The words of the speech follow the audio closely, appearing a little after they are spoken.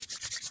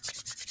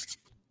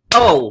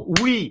Oh,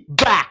 we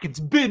back. It's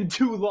been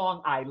too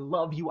long. I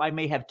love you. I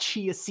may have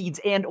chia seeds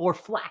and or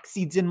flax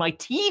seeds in my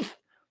teeth,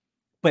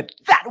 but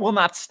that will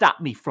not stop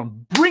me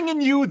from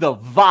bringing you the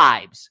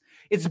vibes.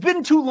 It's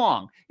been too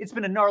long. It's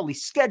been a gnarly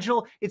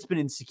schedule. It's been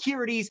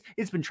insecurities.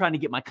 It's been trying to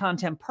get my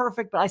content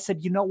perfect, but I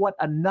said, you know what?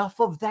 Enough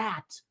of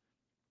that.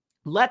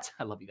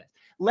 I love you guys.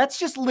 Let's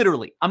just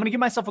literally, I'm going to give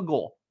myself a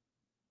goal.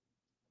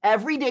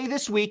 Every day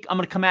this week, I'm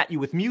going to come at you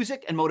with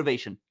music and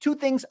motivation. Two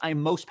things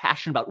I'm most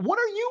passionate about. What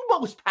are you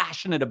most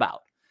passionate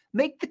about?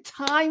 Make the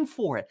time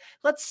for it.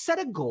 Let's set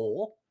a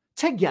goal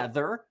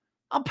together.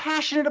 I'm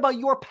passionate about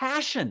your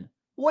passion.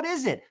 What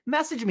is it?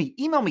 Message me,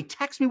 email me,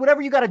 text me,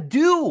 whatever you got to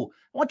do.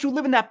 I want you to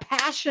live in that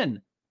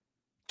passion.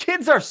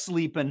 Kids are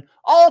sleeping,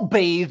 all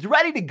bathed,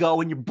 ready to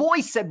go. And your boy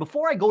said,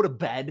 before I go to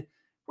bed,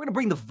 we're going to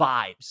bring the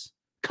vibes.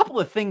 A couple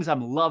of things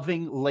I'm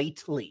loving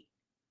lately.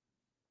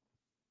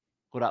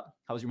 What up?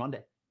 How was your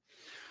Monday?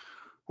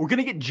 We're going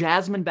to get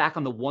Jasmine back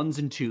on the ones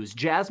and twos.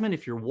 Jasmine,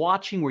 if you're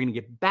watching, we're going to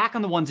get back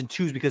on the ones and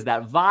twos because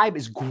that vibe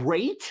is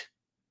great.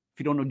 If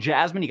you don't know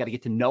Jasmine, you got to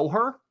get to know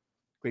her.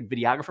 Great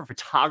videographer,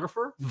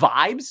 photographer,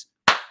 vibes.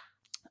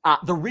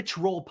 The Rich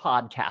Roll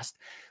podcast.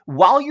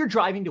 While you're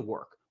driving to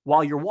work,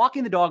 while you're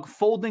walking the dog,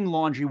 folding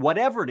laundry,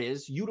 whatever it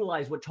is,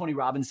 utilize what Tony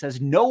Robbins says,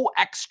 no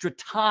extra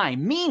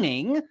time,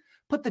 meaning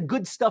put the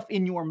good stuff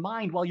in your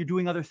mind while you're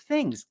doing other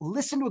things.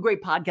 Listen to a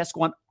great podcast,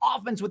 go on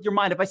offense with your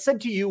mind. If I said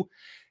to you,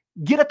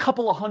 get a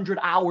couple of 100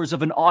 hours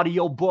of an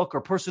audio book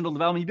or personal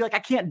development, you'd be like, I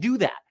can't do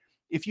that.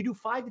 If you do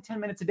 5 to 10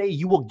 minutes a day,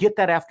 you will get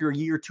that after a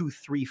year, 2,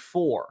 3,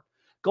 4.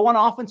 Go on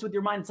offense with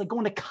your mind. It's like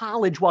going to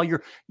college while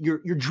you're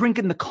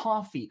drinking the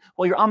coffee,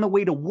 while you're on the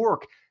way to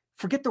work.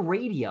 Forget the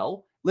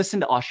radio. Listen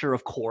to Usher,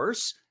 of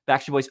course.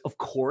 Backstreet Boys, of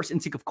course.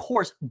 NSYNC, of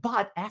course.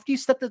 But after you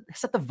set the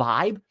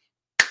vibe,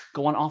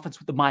 go on offense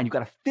with the mind. You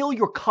got to fill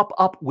your cup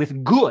up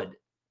with good.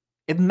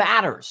 It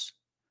matters.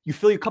 You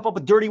fill your cup up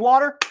with dirty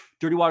water,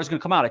 dirty water is going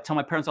to come out. I tell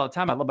my parents all the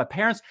time, I love my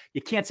parents.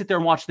 You can't sit there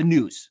and watch the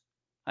news.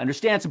 I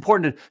understand it's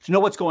important to know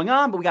what's going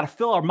on, but we got to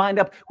fill our mind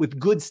up with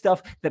good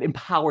stuff that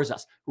empowers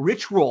us.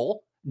 Rich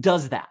Roll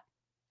does that.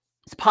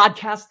 This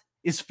podcast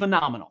is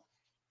phenomenal.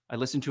 I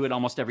listen to it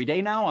almost every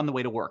day now on the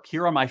way to work.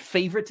 Here are my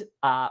favorite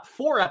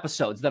 4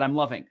 episodes that I'm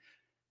loving.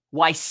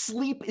 Why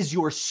Sleep is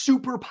Your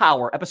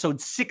Superpower, episode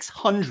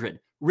 600.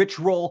 Rich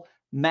Roll,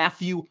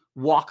 Matthew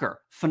Walker,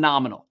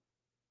 phenomenal.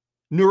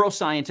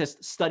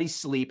 Neuroscientist, studies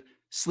sleep.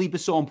 Sleep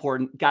is so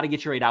important. Got to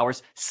get your 8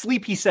 hours.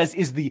 Sleep, he says,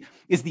 is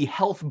the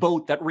health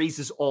boat that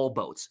raises all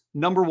boats.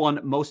 Number 1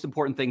 most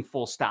important thing,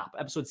 full stop.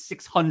 Episode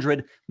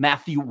 600,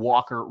 Matthew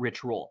Walker,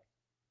 Rich Roll.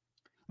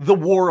 The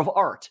War of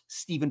Art,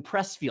 Stephen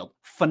Pressfield,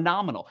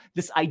 phenomenal.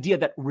 This idea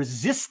that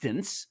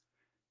resistance,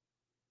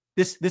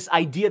 this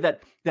idea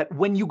that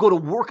when you go to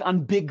work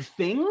on big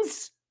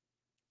things,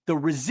 the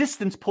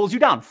resistance pulls you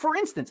down. For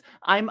instance,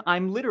 I'm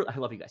literally, I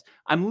love you guys.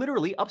 I'm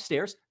literally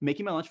upstairs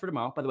making my lunch for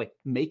tomorrow. By the way,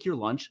 make your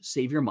lunch,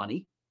 save your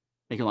money,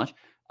 make your lunch.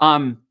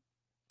 And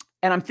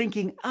I'm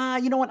thinking,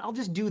 you know what? I'll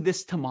just do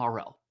this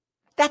tomorrow.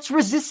 That's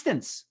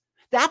resistance.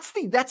 That's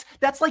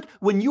like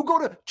when you go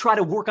to try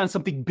to work on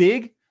something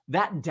big,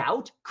 that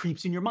doubt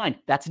creeps in your mind.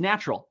 That's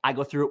natural. I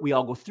go through it. We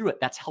all go through it.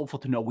 That's helpful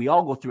to know. We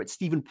all go through it.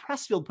 Stephen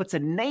Pressfield puts a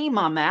name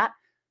on that.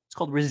 It's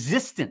called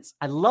resistance.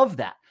 I love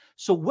that.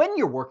 So when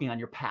you're working on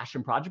your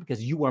passion project,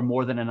 because you are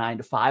more than a 9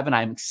 to 5, and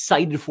I'm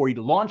excited for you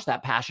to launch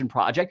that passion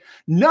project,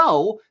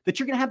 know that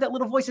you're going to have that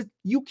little voice that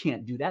you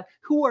can't do that.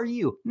 Who are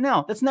you?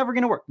 No, that's never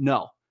going to work.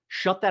 No,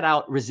 shut that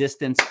out.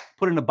 Resistance,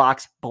 put it in a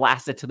box,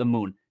 blast it to the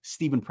moon.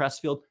 Stephen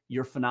Pressfield,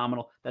 you're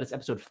phenomenal. That is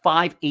episode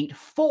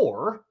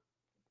 584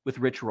 with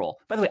Rich Roll.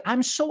 By the way,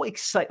 I'm so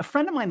excited. A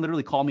friend of mine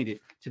literally called me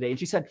today and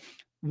she said,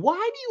 why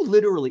do you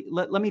literally,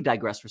 let me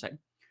digress for a second.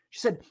 She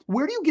said,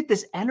 where do you get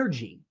this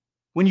energy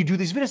when you do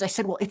these videos? I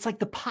said, well, it's like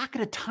the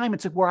pocket of time.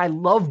 It's like where I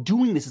love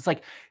doing this. It's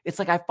like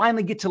I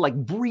finally get to like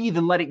breathe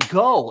and let it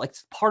go. Like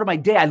it's part of my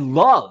day I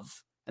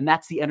love. And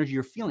that's the energy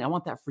you're feeling. I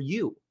want that for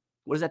you.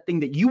 What is that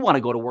thing that you want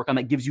to go to work on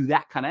that gives you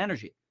that kind of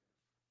energy?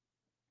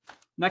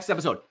 Next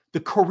episode, the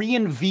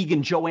Korean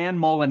vegan Joanne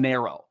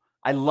Molinaro.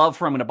 I love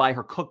her. I'm going to buy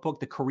her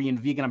cookbook, The Korean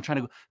Vegan. I'm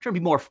trying to be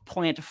more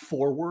plant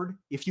forward,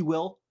 if you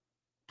will.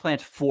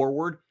 Plant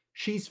forward.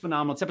 She's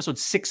phenomenal. It's episode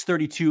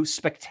 632.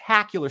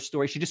 Spectacular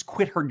story. She just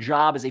quit her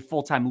job as a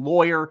full-time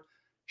lawyer.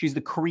 She's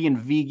the Korean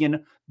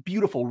vegan.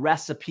 Beautiful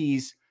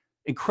recipes.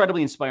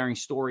 Incredibly inspiring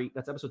story.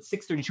 That's episode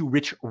 632,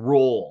 Rich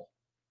Roll,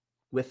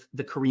 with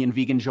the Korean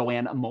vegan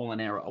Joanne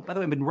Molinaro. By the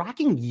way, I've been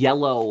rocking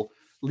yellow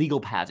legal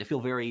pads. I feel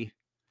very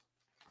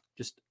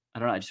I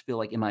don't know. I just feel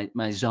like in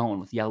my zone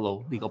with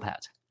yellow legal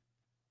pads.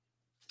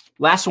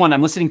 Last one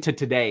I'm listening to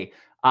today.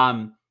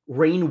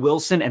 Rainn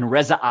Wilson and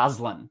Reza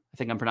Aslan. I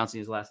think I'm pronouncing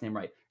his last name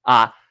right.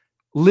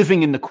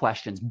 Living in the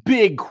Questions.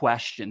 Big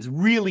questions.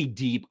 Really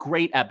deep.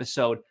 Great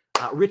episode.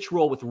 Rich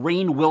Roll with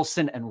Rainn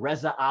Wilson and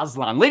Reza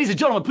Aslan. Ladies and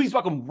gentlemen, please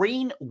welcome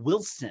Rainn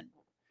Wilson.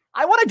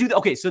 I want to do that.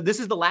 Okay, so this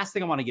is the last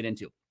thing I want to get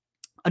into.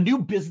 A new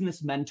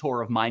business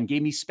mentor of mine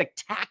gave me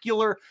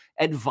spectacular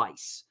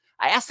advice.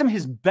 I asked him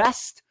his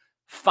best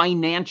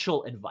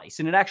financial advice,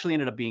 and it actually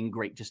ended up being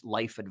great, just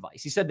life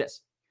advice. He said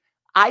this: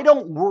 I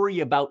don't worry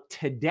about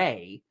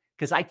today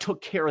because I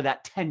took care of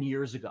that 10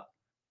 years ago.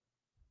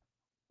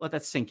 Let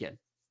that sink in.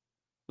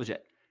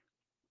 Legit.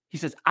 He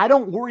says, I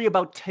don't worry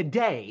about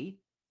today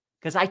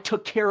because I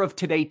took care of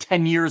today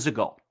 10 years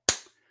ago.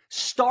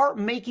 Start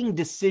making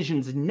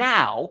decisions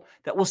now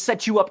that will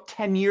set you up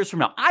 10 years from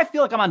now. I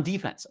feel like I'm on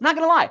defense. I'm not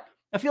going to lie.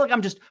 I feel like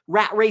I'm just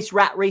rat race.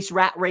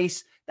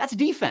 That's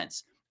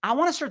defense. I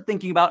want to start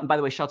thinking about, and by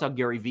the way, shout out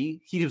Gary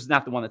Vee. He was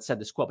not the one that said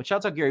this quote, but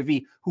shout out Gary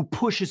Vee, who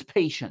pushes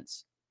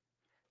patience.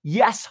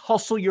 Yes,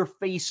 hustle your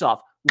face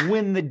off,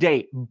 win the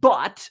day.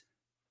 But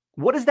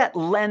what does that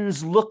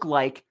lens look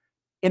like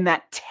in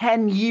that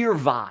 10-year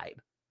vibe?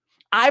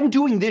 I'm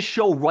doing this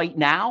show right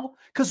now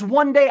because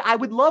one day I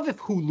would love if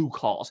Hulu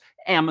calls,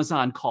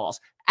 Amazon calls,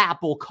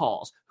 Apple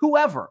calls,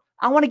 whoever.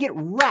 I want to get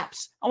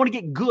reps. I want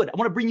to get good. I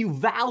want to bring you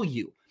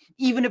value.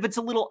 Even if it's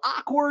a little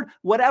awkward,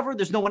 whatever,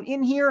 there's no one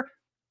in here.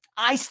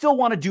 I still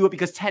want to do it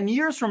because 10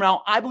 years from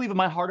now, I believe in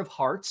my heart of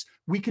hearts,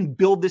 we can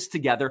build this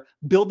together,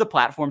 build the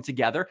platform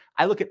together.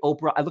 I look at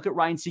Oprah, I look at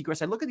Ryan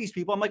Seacrest, I look at these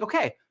people. I'm like,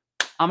 okay,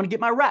 I'm going to get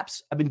my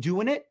reps. I've been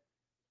doing it.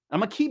 I'm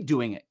going to keep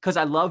doing it because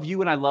I love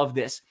you and I love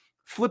this.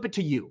 Flip it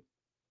to you.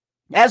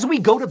 As we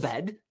go to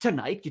bed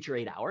tonight, get your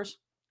 8 hours.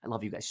 I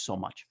love you guys so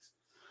much.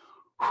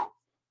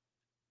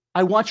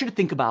 I want you to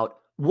think about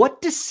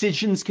what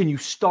decisions can you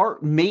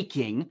start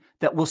making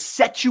that will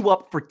set you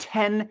up for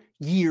 10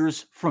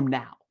 years from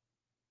now?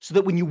 So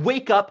that when you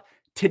wake up,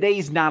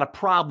 today's not a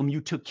problem.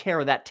 You took care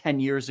of that 10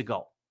 years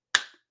ago.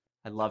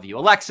 I love you.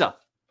 Alexa,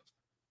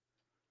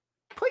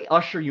 play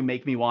Usher, You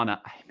Make Me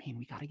Wanna. I mean,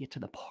 we got to get to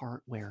the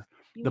part where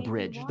the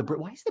bridge.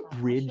 Why is the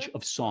bridge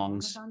of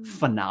songs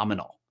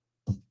phenomenal?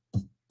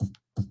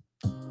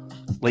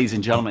 Ladies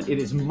and gentlemen, it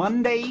is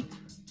Monday,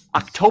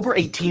 October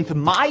 18th.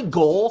 My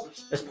goal,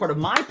 as part of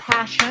my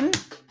passion,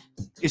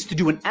 is to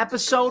do an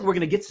episode. We're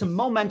going to get some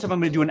momentum. I'm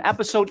going to do an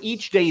episode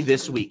each day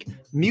this week.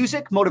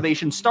 Music,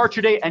 motivation, start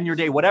your day, end your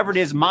day, whatever it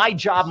is. My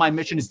job, my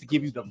mission is to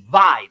give you the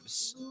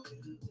vibes.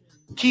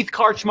 Keith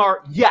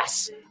Karchmar,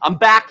 yes. I'm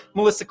back.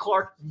 Melissa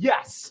Clark,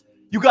 yes.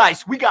 You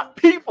guys, we got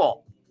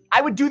people.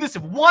 I would do this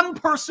if one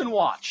person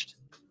watched.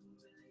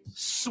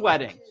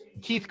 Sweating.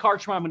 Keith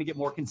Karchmar, I'm going to get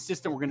more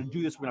consistent. We're going to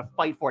do this. We're going to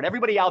fight for it.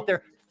 Everybody out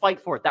there, fight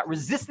for it. That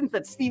resistance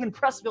that Steven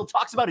Pressfield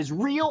talks about is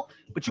real,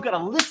 but you got to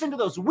listen to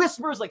those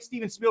whispers like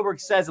Steven Spielberg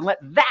says and let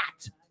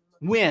that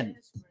win.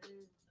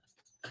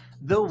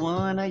 The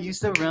one I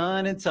used to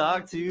run and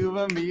talk to,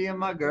 but me and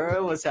my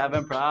girl was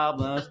having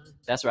problems.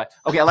 That's right.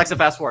 Okay, Alexa,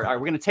 fast forward. All right,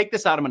 we're going to take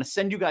this out. I'm going to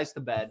send you guys to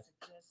bed.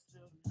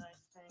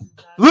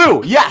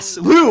 Lou, yes,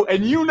 Lou.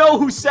 And you know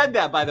who said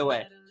that, by the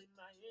way.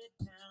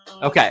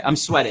 Okay, I'm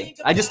sweating.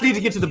 I just need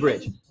to get to the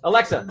bridge.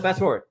 Alexa, fast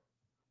forward.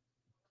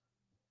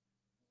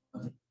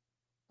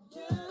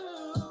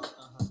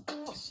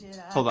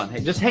 Hold on.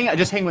 Hey, just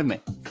hang with me.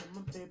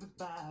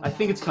 I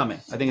think it's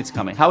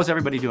coming. How is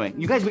everybody doing?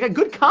 You guys, we got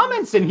good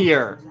comments in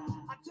here.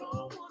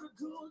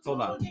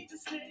 Hold on.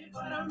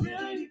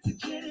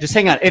 Just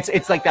hang on.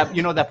 It's like that,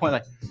 you know, that point,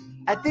 like,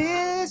 at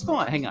this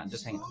point. Hang on,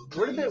 just hang on.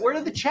 Where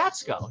did the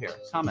chats go here?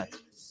 Comments.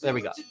 There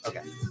we go.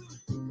 Okay.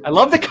 I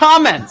love the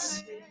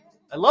comments.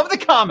 All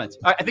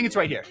right, I think it's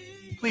right here.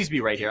 Please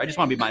be right here. I just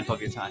want to be mindful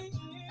of your time.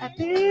 At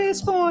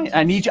this point,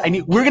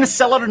 we're going to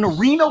sell out an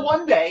arena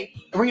one day,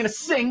 and we're going to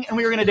sing, and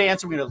we're going to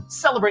dance, and we're going to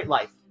celebrate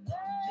life.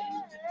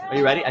 Are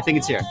you ready? I think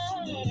it's here.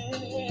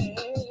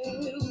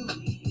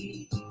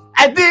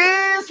 At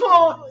this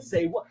point,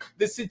 say what?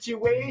 The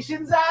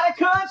situation's out of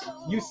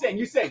control. You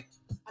sing.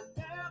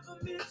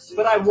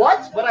 But I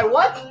what?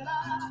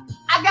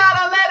 I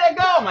gotta let it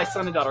go. My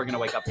son and daughter are going to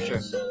wake up for sure.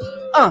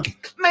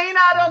 May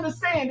not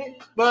understand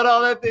it, but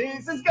all the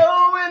things is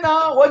going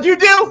on. What'd you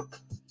do?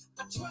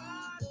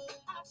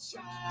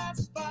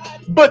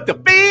 But the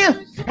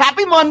feel,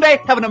 happy Monday.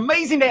 Have an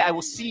amazing day. I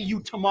will see you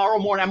tomorrow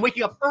morning. I'm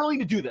waking up early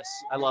to do this.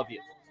 I love you.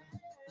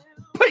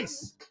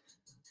 Peace.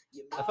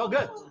 That felt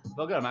good.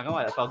 I'm not going to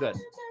lie. That felt good.